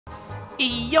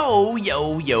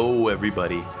Yo,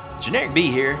 everybody. Generic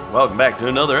B here. Welcome back to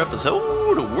another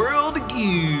episode of World of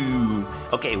Goo.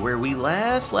 Okay, where we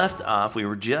last left off, we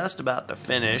were just about to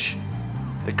finish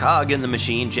The Cog in the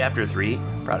Machine, Chapter 3,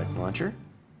 Product Launcher.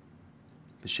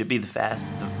 This should be the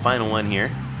final one here.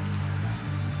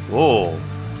 Whoa.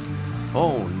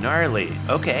 Oh, gnarly.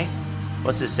 Okay.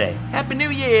 What's this say? Happy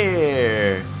New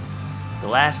Year! The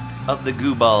last of the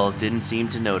Goo Balls didn't seem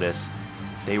to notice.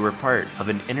 They were part of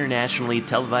an internationally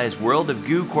televised World of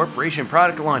Goo Corporation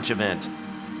product launch event.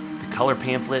 The color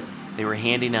pamphlet they were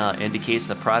handing out indicates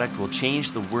the product will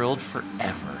change the world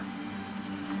forever.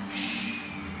 Shh.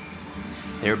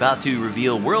 They're about to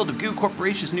reveal World of Goo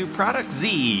Corporation's new product,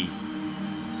 Z.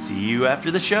 See you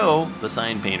after the show, the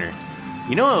sign painter.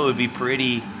 You know what would be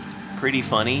pretty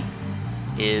funny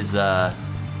is if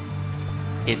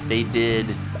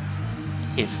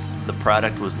the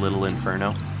product was Little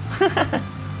Inferno.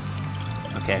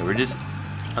 Okay,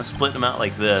 I'm splitting them out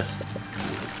like this.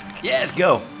 Yes,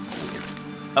 go.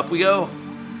 Up we go.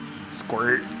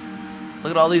 Squirt.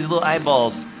 Look at all these little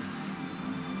eyeballs.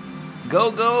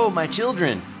 Go, my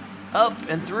children. Up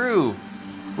and through.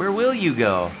 Where will you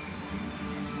go?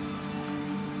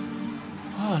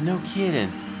 Oh, no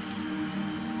kidding.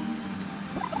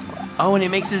 Oh, and it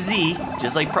makes a Z,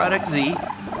 just like Product Z.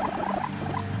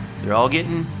 They're all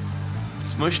getting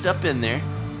smushed up in there.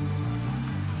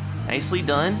 Nicely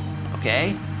done.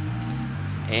 Okay.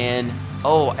 And,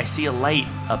 oh, I see a light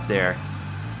up there.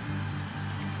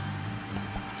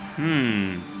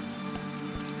 And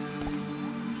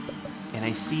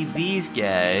I see these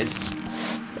guys.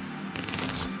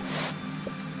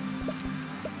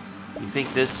 You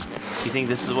think this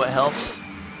is what helps?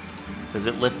 Does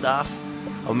it lift off?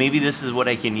 Oh, maybe this is what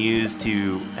I can use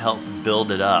to help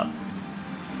build it up.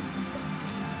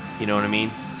 You know what I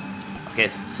mean? Okay,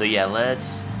 so yeah,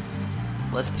 let's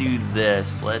do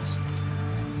this. Let's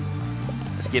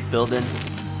get building.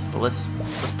 But let's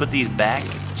put these back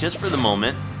just for the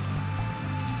moment.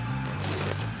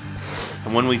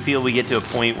 And when we feel we get to a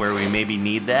point where we maybe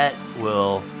need that,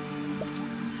 we'll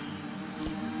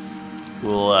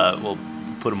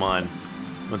put them on.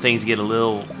 When things get a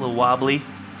little wobbly,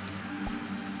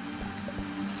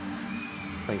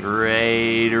 like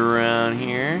right around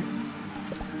here.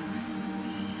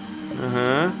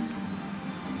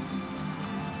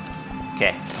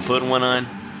 Okay, put one on.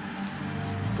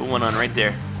 Put one on right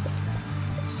there.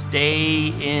 Stay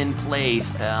in place,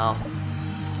 pal.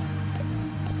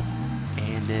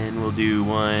 And then we'll do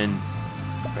one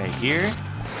right here.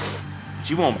 But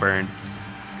you won't burn,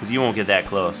 because you won't get that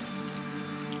close.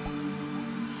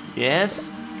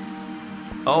 Yes.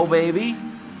 Oh, baby.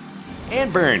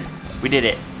 And burn. We did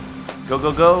it.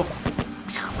 Go.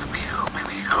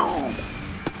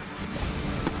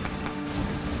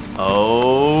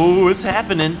 Oh, it's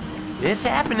happening. It's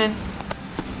happening.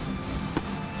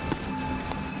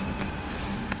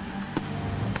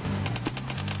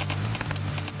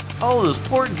 Oh, those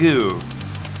port goo.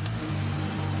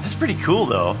 That's pretty cool,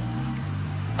 though.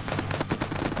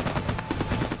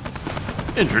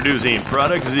 Introducing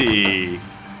Product Z.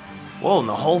 Whoa, and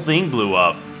the whole thing blew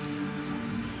up.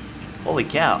 Holy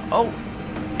cow. Oh,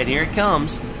 and here it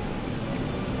comes.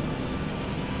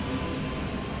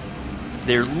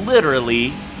 They're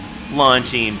literally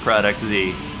launching Product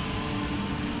Z.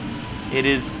 It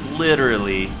is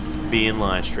literally being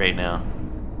launched right now.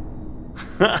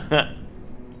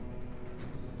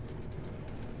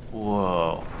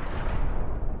 Whoa.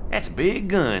 That's a big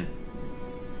gun.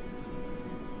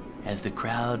 As the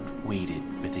crowd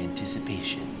waited with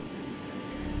anticipation.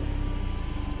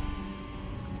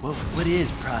 Whoa, what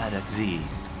is Product Z?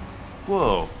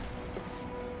 Whoa.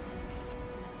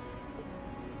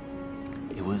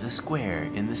 It was a square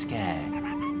in the sky.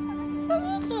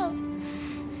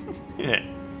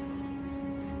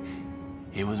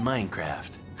 It was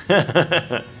Minecraft.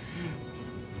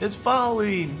 It's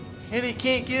falling, and it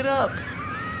can't get up.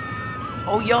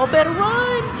 Oh, y'all better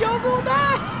run. Y'all gonna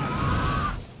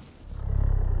die.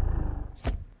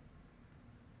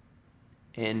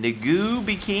 And the goo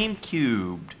became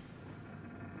cubed.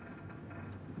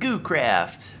 Goo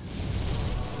craft.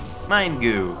 Mine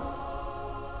goo.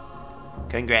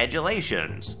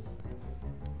 Congratulations!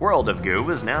 World of Goo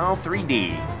is now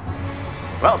 3D.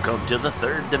 Welcome to the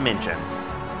third dimension.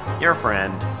 Your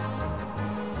friend,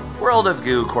 World of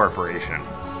Goo Corporation.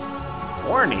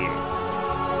 Warning,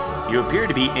 you appear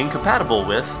to be incompatible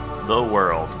with the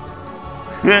world.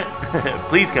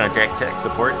 Please contact tech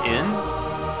support in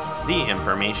the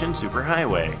Information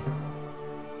Superhighway,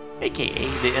 aka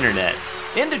the Internet.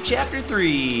 End of Chapter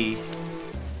 3.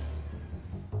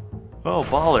 Oh,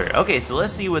 baller. Okay, so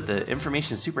let's see what the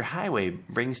information superhighway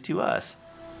brings to us.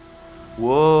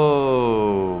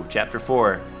 Whoa, chapter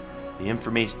 4. The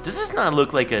information. Does this not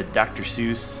look like a Dr.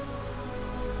 Seuss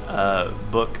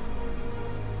book?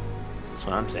 That's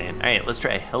what I'm saying. All right, let's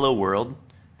try Hello World.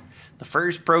 The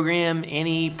first program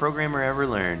any programmer ever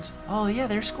learns. Oh yeah,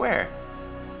 they're square.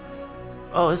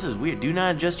 Oh, this is weird. Do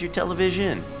not adjust your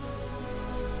television.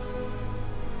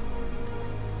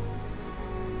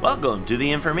 Welcome to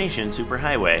the Information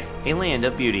Superhighway, a land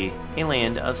of beauty, a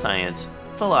land of science,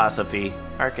 philosophy,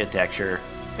 architecture,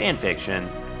 fan fiction.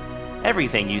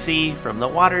 Everything you see, from the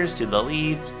waters to the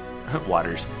leaves,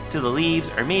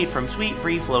 are made from sweet,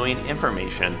 free-flowing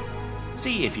information.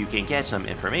 See if you can catch some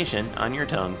information on your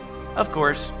tongue. Of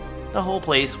course, the whole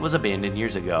place was abandoned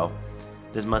years ago.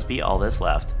 This must be all that's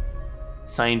left.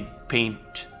 Signed,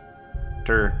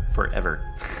 Painter Forever.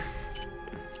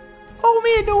 Oh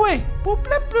man, no way! Boop,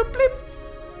 blip, bloop, blip.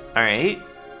 Alright.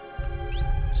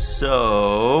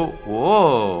 So,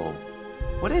 whoa.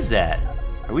 What is that?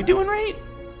 Are we doing right?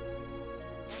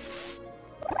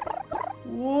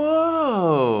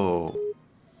 Whoa.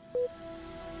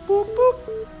 Boop,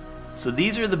 boop. So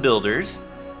these are the builders.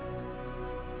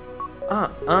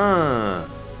 And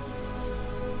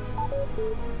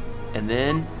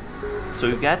then, so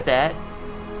we've got that.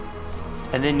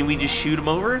 And then we just shoot them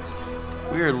over?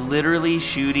 We are literally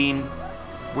shooting,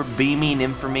 we're beaming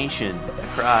information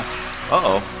across.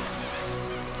 Uh-oh.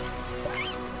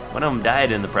 One of them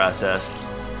died in the process.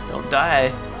 Don't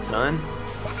die, son.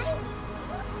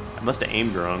 I must have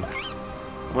aimed wrong.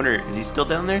 I wonder, is he still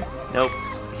down there? Nope,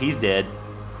 he's dead.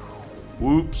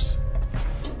 Whoops.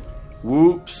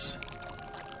 Whoops.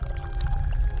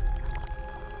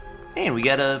 Man, we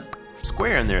got a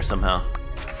square in there somehow.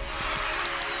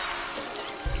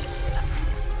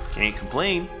 Can't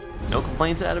complain. No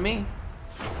complaints out of me.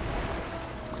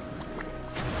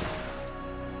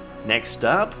 Next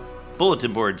stop,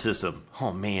 bulletin board system.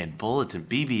 Oh man, bulletin,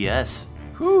 BBS.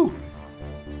 Whew.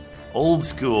 Old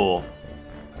school.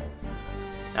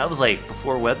 That was like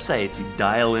before websites, you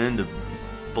dial into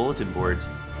bulletin boards.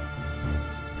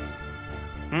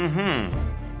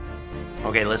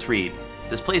 Okay, let's read.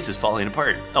 This place is falling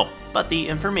apart. Oh, but the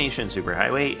information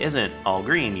superhighway isn't all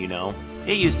green, you know.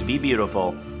 It used to be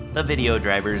beautiful. The video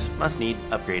drivers must need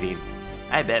upgrading.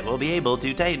 I bet we'll be able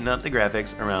to tighten up the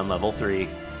graphics around level 3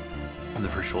 of the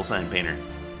virtual sign painter.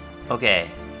 Okay,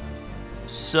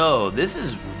 so this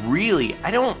is really,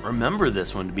 I don't remember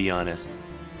this one to be honest.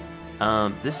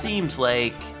 This seems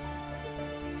like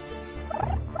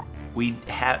we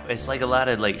have, it's like a lot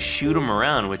of like shoot them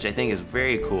around, which I think is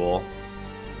very cool.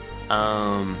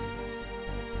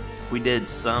 If we did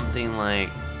something like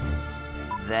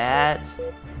that,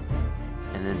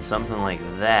 and then something like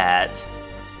that.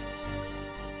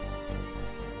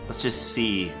 Let's just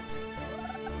see.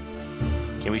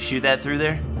 Can we shoot that through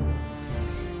there?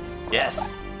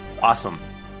 Yes. Awesome.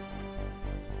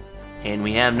 And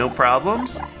we have no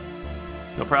problems?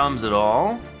 No problems at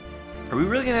all? Are we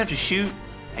really gonna have to shoot?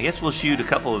 I guess we'll shoot a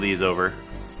couple of these over.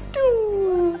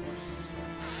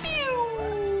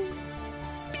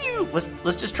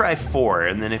 Let's just try 4,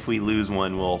 and then if we lose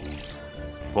one, we'll...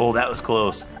 Oh, that was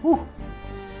close. Whew.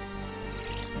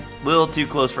 Little too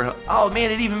close for... Oh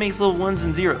man, it even makes little 1s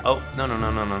and 0s. Oh, no.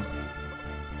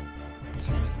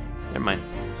 Never mind.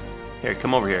 Here,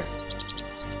 come over here.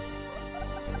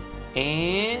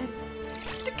 And...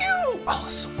 Oh,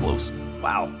 so close.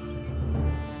 Wow.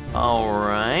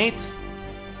 Alright.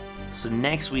 So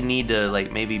next we need to,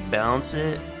 like, maybe bounce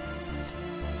it.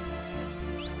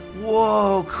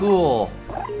 Whoa, cool.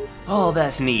 Oh,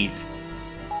 that's neat.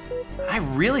 I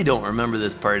really don't remember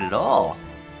this part at all.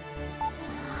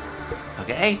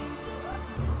 Okay.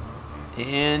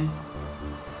 And...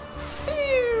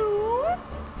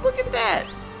 Look at that.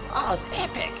 Oh, it's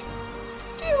epic.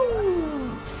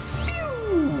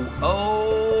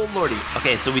 Oh, lordy.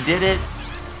 Okay, so we did it.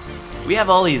 We have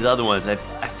all these other ones. I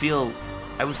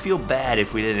would feel bad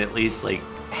if we didn't at least, like,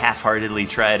 half-heartedly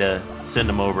try to send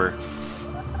them over.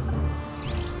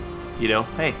 You know,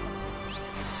 hey.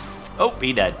 Oh,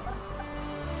 he died.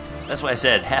 That's why I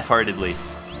said half-heartedly.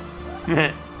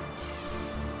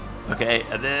 Okay,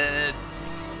 and then...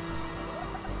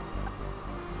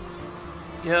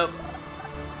 Yep.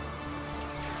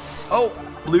 Oh,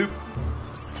 bloop.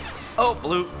 Oh,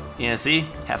 bloop. Yeah, see?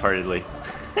 Half-heartedly.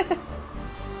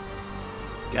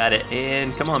 Got it.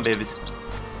 And come on, babies.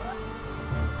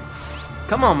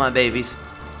 Come on, my babies.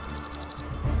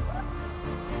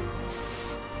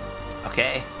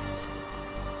 Okay.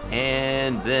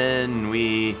 And then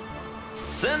we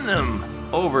send them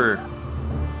over.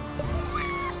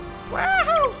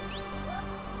 Wahoo!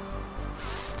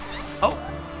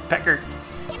 pecker.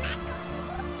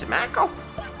 Tobacco.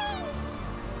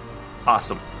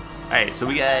 Awesome. Alright, so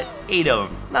we got 8 of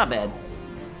them. Not bad.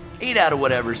 8 out of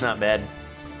whatever's not bad.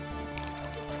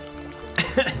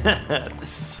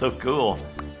 This is so cool.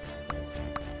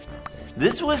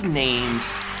 This was named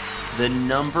the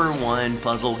 #1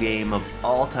 puzzle game of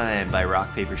all time by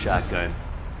Rock Paper Shotgun.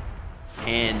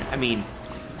 And I mean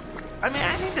I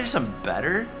think there's some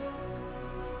better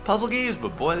puzzle games,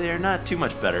 but boy, they are not too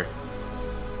much better.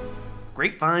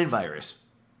 Grapevine Virus.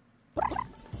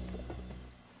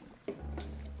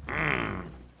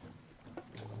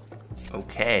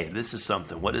 Okay, this is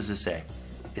something. What does this say?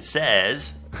 It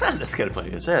says, that's kind of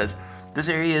funny. It says, this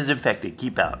area is infected.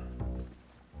 Keep out.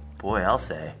 Boy, I'll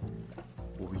say.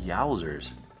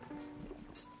 Yowzers.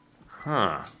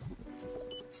 Huh.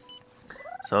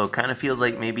 So it kind of feels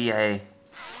like maybe I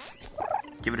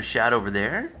give it a shot over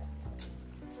there.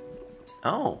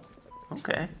 Oh,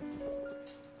 okay.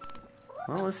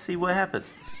 Well, let's see what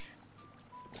happens.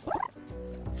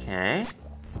 Okay.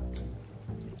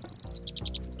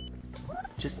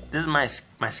 This is my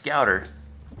scouter.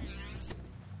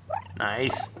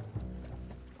 Nice.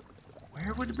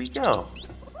 Where would we go?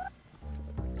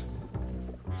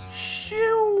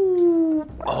 Shoo!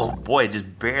 Oh boy,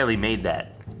 just barely made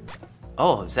that.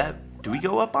 Oh, is that? Do we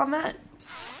go up on that?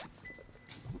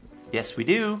 Yes, we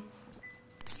do.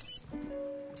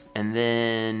 And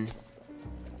then,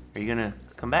 are you gonna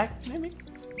come back? Maybe.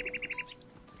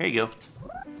 Here you go.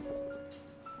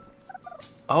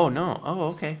 Oh no. Oh,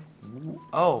 okay.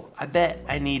 Oh, I bet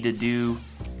I need to do.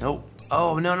 Nope.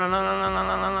 Oh no.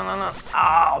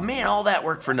 Oh man, all that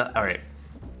work for nothing. All right.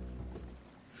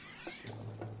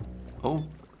 Oh,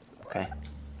 okay.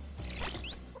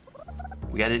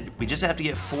 We just have to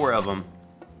get 4 of them.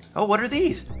 Oh, what are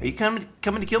these? Are you coming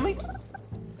to kill me?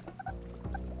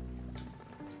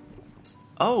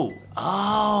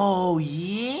 Oh,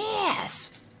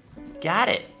 yes. Got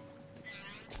it.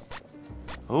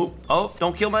 Oh,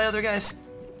 don't kill my other guys.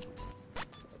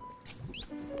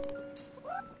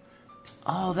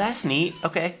 Oh, that's neat.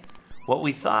 Okay. What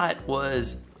we thought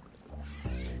was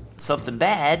something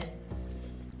bad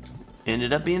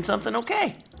ended up being something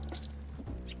okay.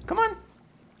 Come on.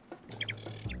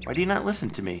 Why do you not listen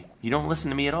to me? You don't listen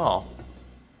to me at all.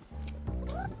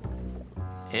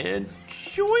 And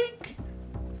joink.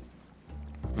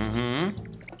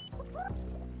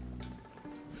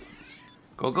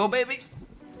 Go, baby.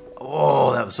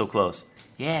 Oh, that was so close.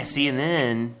 Yeah, see, and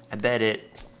then I bet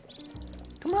it.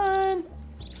 Come on.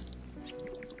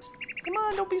 Come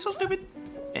on, don't be so stupid.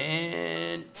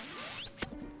 And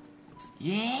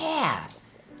yeah,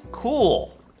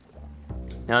 cool.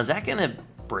 Now is that gonna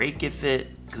break if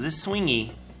it, because it's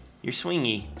swingy, you're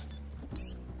swingy.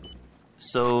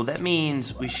 So that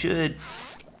means we should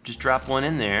just drop one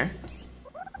in there.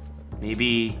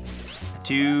 Maybe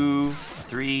 2,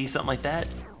 3, something like that.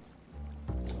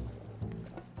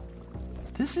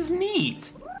 This is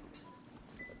neat.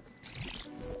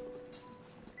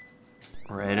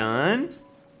 Right on.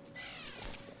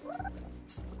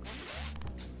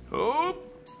 Oh,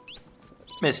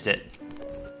 missed it.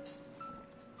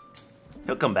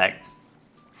 He'll come back.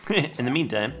 In the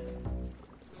meantime.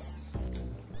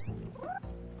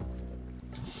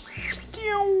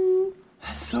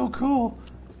 That's so cool.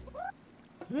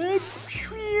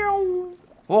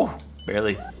 Oh,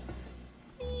 barely.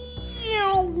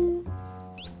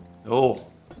 Oh,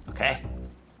 okay.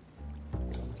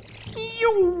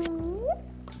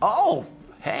 Oh,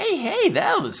 hey,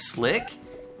 that was slick.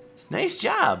 Nice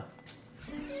job.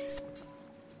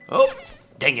 Oh,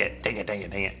 dang it.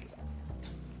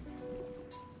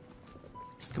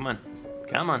 Come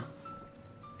on.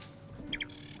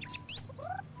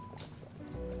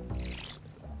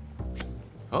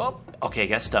 Oh, okay,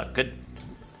 got stuck. Good.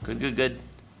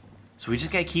 So we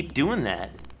just gotta keep doing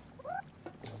that.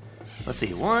 Let's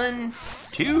see, 1,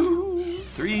 2,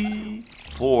 3,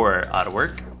 4 ought to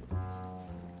work.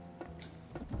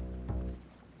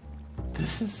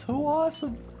 This is so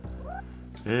awesome.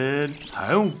 And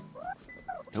oh,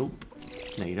 nope.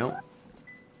 No, you don't.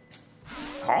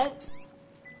 Oh.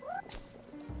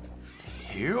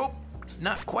 Yep.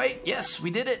 Not quite. Yes,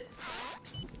 we did it.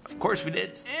 Of course we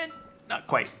did. And not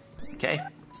quite. Okay.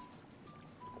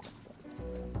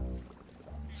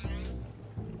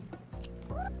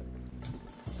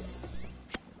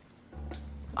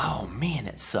 Oh man,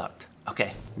 it sucked.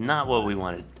 Okay, not what we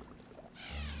wanted.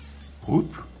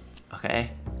 Whoop.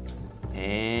 Okay.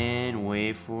 And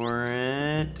wait for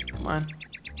it. Come on.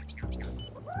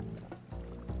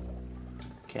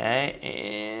 Okay,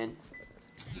 and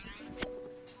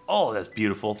oh, that's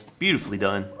beautiful. Beautifully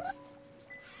done.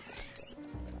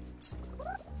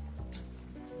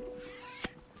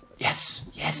 Yes,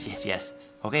 yes, yes, yes.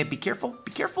 Okay, be careful,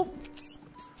 be careful.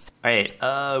 All right,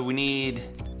 we need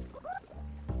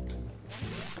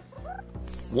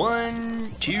 1,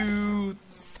 2.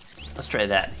 Let's try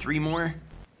that. 3 more.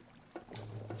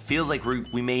 Feels like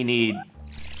we may need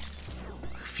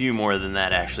a few more than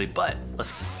that actually, but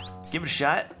let's give it a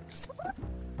shot.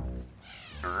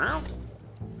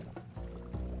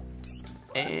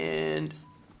 And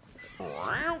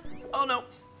oh no!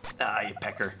 Ah, you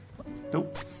pecker.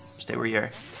 Nope. Stay where you are.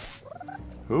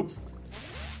 Oop.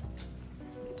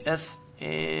 Yes,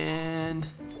 and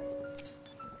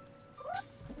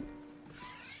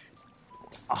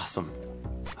awesome.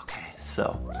 Okay,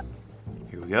 so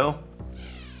here we go.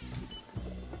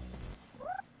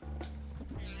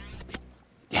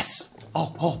 Yes.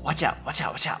 Oh, oh, watch out, watch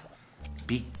out, watch out.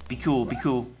 Be cool, be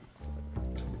cool.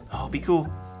 Oh, be cool.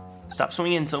 Stop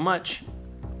swinging so much.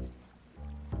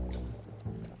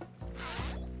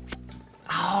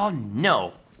 Oh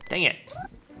no! Dang it.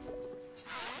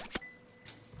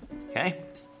 Okay.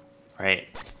 All right.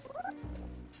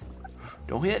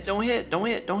 Don't hit, don't hit, don't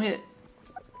hit, don't hit.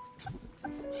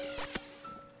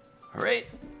 All right.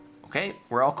 Okay,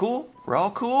 we're all cool. We're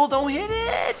all cool. Don't hit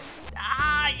it.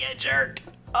 Ah, you jerk.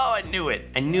 Oh, I knew it.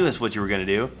 I knew that's what you were gonna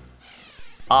do.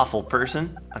 Awful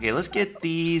person. Okay, let's get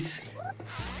these.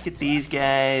 Let's get these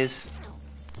guys.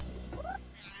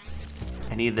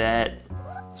 I need that.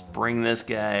 Let's bring this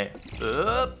guy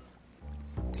up.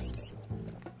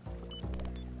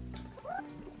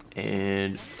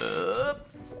 And up.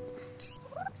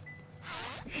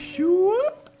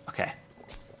 Shoop. Okay.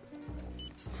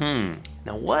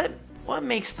 Now what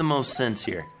makes the most sense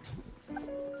here?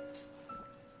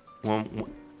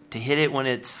 To hit it when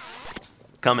it's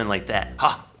coming like that.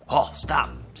 Ha! Oh, stop.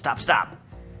 Stop, stop.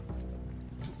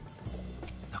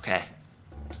 Okay.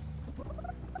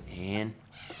 And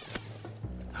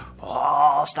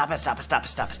oh, stop it, stop it, stop it,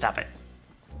 stop it, stop it.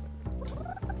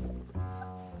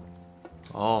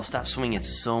 Oh, stop swinging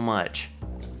so much.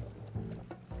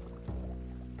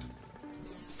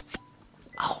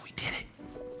 Oh, we did it.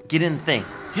 Get in the thing.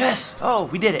 Yes! Oh,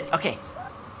 we did it. Okay.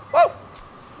 Whoa!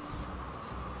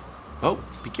 Oh,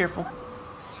 be careful.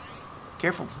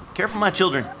 Careful. Careful, my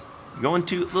children. You're going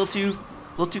a little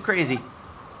too crazy.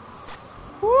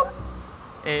 Whoop.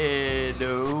 And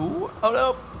no. Oh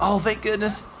no. Oh, thank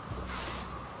goodness.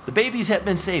 The babies have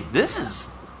been saved. This is,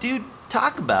 dude,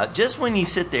 talk about just when you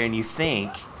sit there and you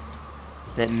think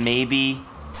that maybe,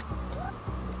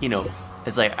 you know,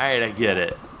 it's like, all right, I get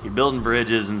it. You're building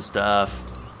bridges and stuff.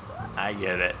 I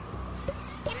get it.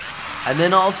 And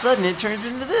then all of a sudden it turns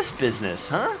into this business,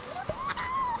 huh?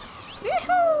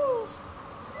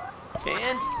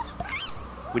 And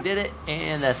we did it,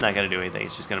 and that's not gonna do anything.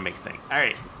 It's just gonna make a thing. All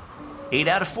right, 8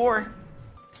 out of 4.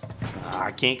 I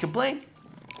can't complain.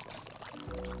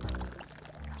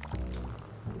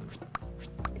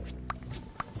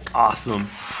 Awesome.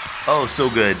 Oh, so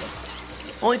good.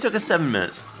 Only took us 7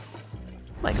 minutes.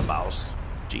 Like a boss.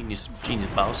 Genius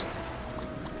boss.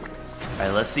 All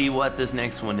right, let's see what this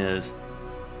next one is.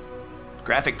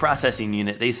 Graphic processing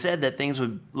unit. They said that things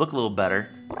would look a little better.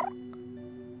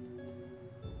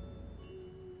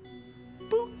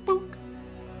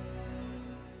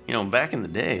 You know, back in the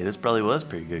day, this probably was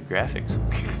pretty good graphics.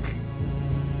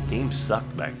 Games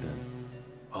sucked back then.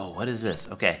 Oh, what is this?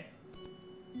 Okay.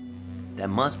 That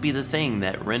must be the thing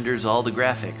that renders all the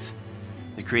graphics.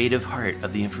 The creative heart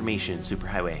of the information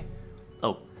superhighway.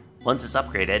 Oh, once it's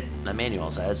upgraded, the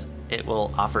manual says, it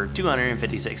will offer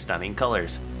 256 stunning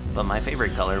colors. But my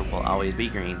favorite color will always be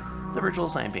green. The virtual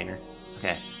sign painter.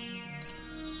 Okay.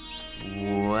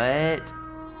 What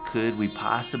could we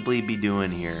possibly be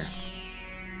doing here?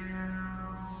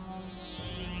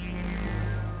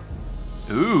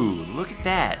 Ooh, look at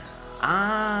that.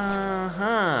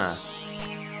 Uh-huh.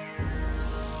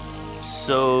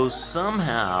 So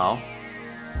somehow,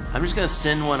 I'm just gonna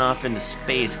send one off into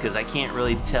space because I can't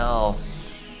really tell.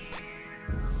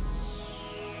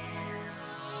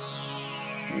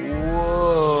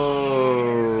 Whoa,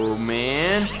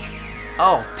 man.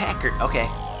 Oh, Packer, okay.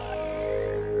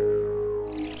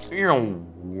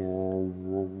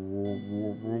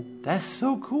 That's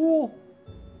so cool.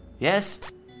 Yes?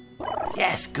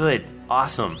 Yes, good.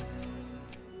 Awesome.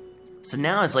 So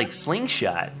now it's like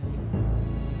slingshot.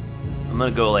 I'm gonna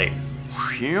go like,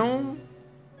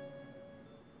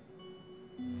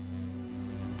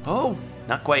 oh,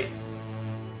 not quite.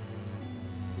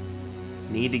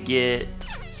 Need to get,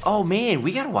 oh man,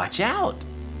 we gotta watch out.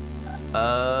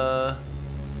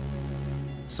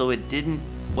 So it didn't,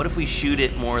 what if we shoot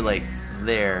it more like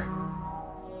there?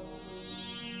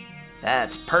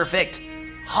 That's perfect.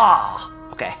 Ha!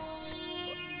 Okay.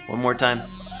 One more time.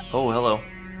 Oh, hello.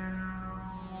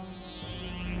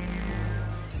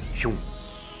 Shoo.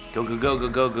 Go, go, go, go,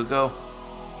 go, go, go.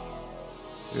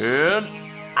 And...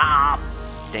 ah!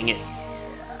 Dang it.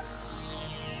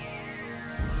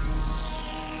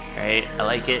 Alright, I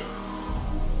like it.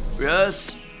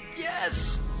 Yes!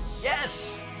 Yes!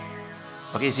 Yes!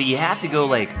 Okay, so you have to go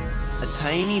like a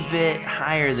tiny bit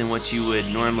higher than what you would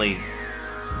normally.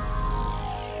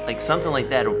 Like something like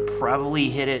that will probably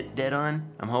hit it dead on,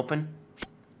 I'm hoping.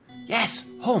 Yes!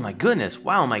 Oh my goodness,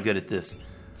 wow, am I good at this.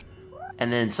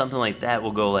 And then something like that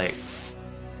will go like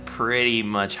pretty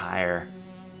much higher.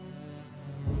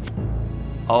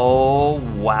 Oh,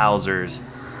 wowzers.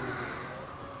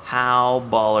 How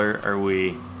baller are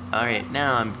we? Alright,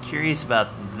 now I'm curious about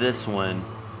this one.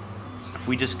 If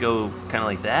we just go kind of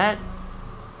like that,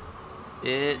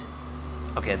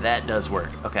 okay, that does work.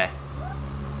 Okay,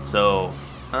 so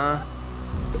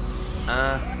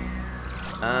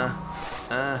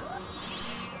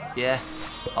yeah,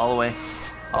 all the way,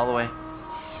 all the way,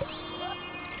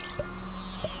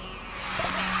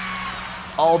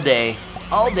 all day,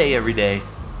 every day.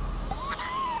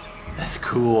 That's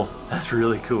cool. That's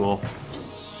really cool.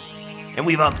 And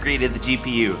we've upgraded the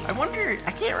GPU. I wonder,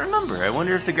 I can't remember. I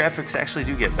wonder if the graphics actually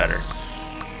do get better.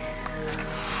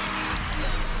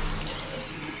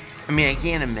 I mean, I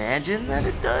can't imagine that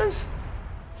it does.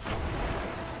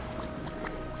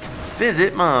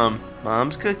 Visit Mom.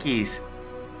 Mom's Cookies.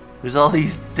 There's all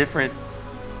these different...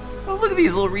 oh, look at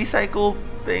these little recycle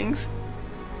things.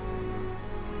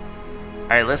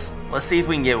 Alright, let's see if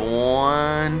we can get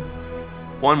one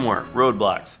more.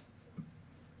 Roadblocks.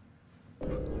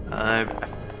 I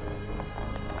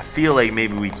feel like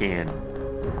maybe we can.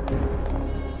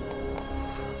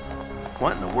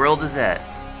 What in the world is that?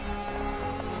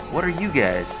 What are you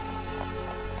guys?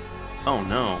 Oh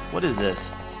no, what is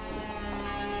this?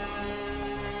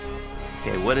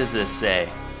 Okay, what does this say?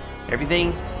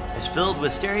 Everything is filled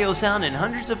with stereo sound in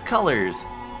hundreds of colors.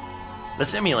 The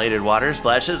simulated water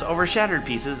splashes over shattered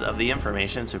pieces of the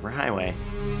information superhighway.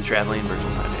 The traveling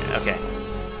virtual sound. Okay.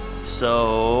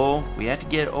 So, we have to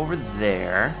get over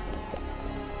there.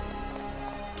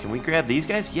 Can we grab these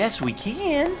guys? Yes, we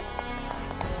can.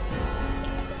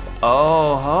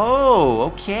 Oh, ho,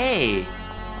 okay.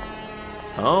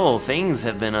 Oh, things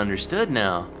have been understood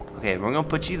now. Okay, we're gonna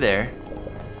put you there.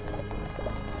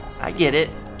 I get it.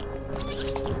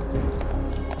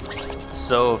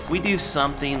 So, if we do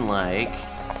something like...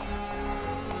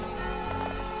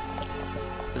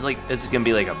 this is gonna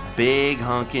be like a big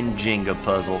honkin' Jenga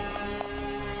puzzle.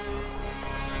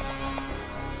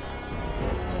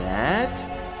 That.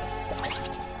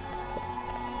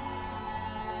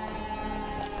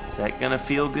 Is that gonna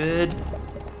feel good?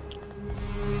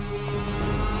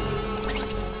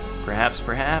 Perhaps,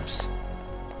 perhaps.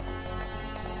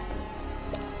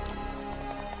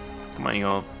 Come on, you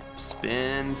all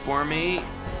spin for me.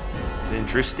 It's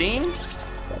interesting.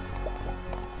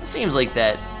 It seems like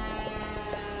that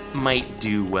might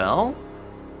do well.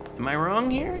 Am I wrong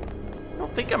here? I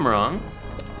don't think I'm wrong.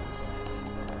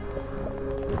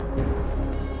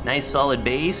 Nice solid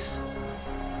base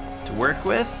to work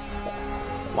with.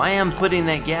 Why I'm putting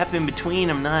that gap in between,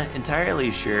 I'm not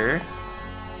entirely sure.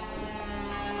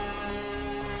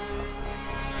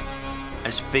 I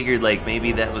just figured like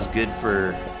maybe that was good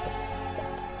for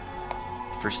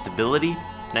stability.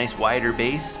 Nice wider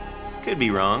base. Could be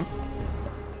wrong.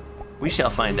 We shall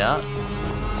find out.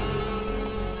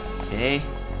 Okay,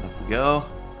 up we go.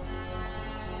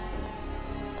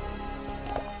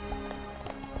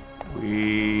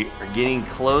 We are getting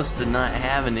close to not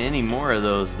having any more of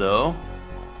those though.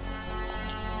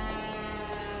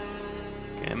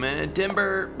 Come in,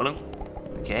 timber.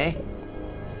 Okay.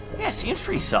 Yeah, seems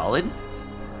pretty solid.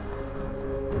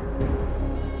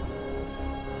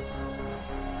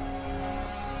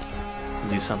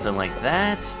 Do something like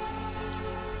that.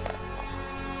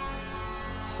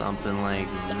 Something like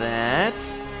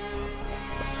that.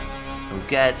 We've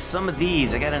got some of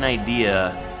these. I got an idea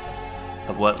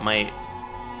of what might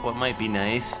be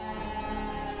nice.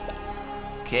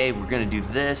 Okay, we're gonna do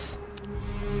this,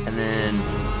 and then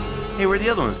hey, where'd the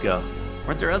other ones go?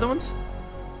 Weren't there other ones?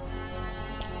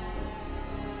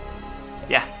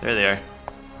 Yeah, there they are.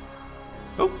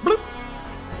 Oh, bloop.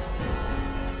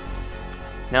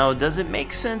 Now, does it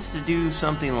make sense to do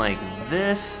something like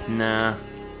this? Nah,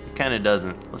 it kind of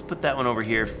doesn't. Let's put that one over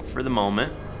here for the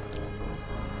moment.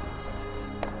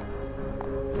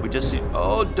 We just...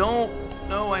 oh, don't...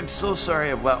 no, I'm so sorry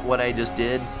about what I just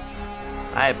did.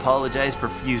 I apologize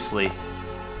profusely.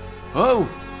 Oh,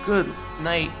 good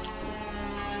night.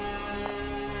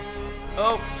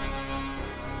 Oh.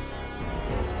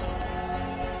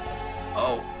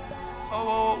 Oh,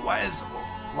 whoa,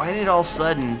 why did all of a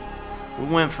sudden we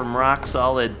went from rock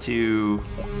solid to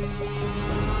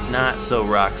not so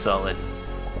rock solid?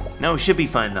 No, we should be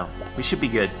fine though. We should be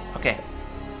good. Okay.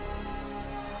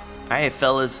 Alright,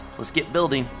 fellas, let's get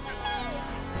building.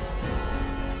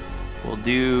 We'll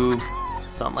do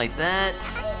something like that.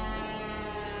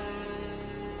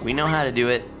 We know how to do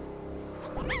it.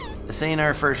 This ain't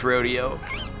our first rodeo.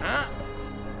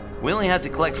 We only have to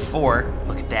collect 4.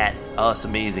 Look at that. Oh, it's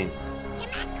amazing.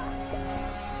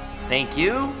 Thank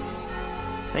you.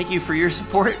 Thank you for your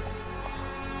support.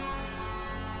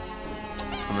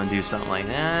 I'm gonna do something like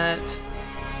that.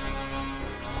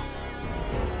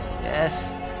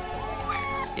 Yes.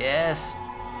 Yes.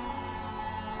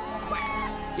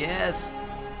 Yes.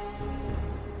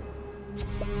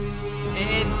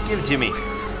 And give it to me.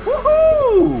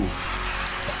 Woohoo!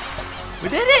 We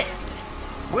did it!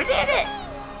 We did it!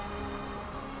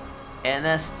 And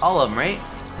that's all of them, right?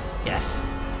 Yes.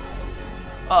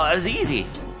 Oh, that was easy.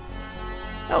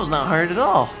 That was not hard at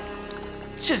all.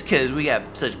 It's just because we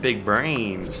got such big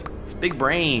brains. Big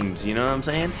brains, you know what I'm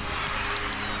saying?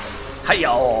 Hi-yo!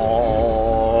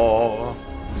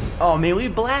 Oh man, we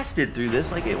blasted through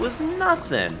this like it was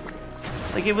nothing.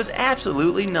 Like it was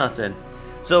absolutely nothing.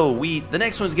 So the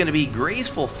next one's gonna be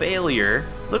Graceful Failure.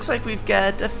 Looks like we've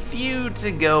got a few to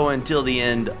go until the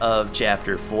end of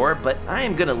chapter 4, but I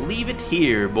am gonna leave it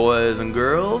here, boys and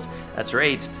girls. That's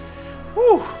right.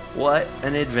 Whew, what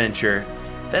an adventure.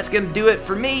 That's gonna do it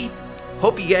for me.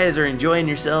 Hope you guys are enjoying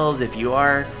yourselves. If you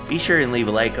are, be sure and leave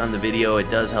a like on the video.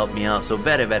 It does help me out so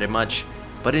very, very much.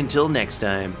 But until next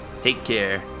time, take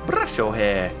care. Brush your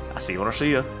hair. I see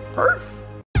you.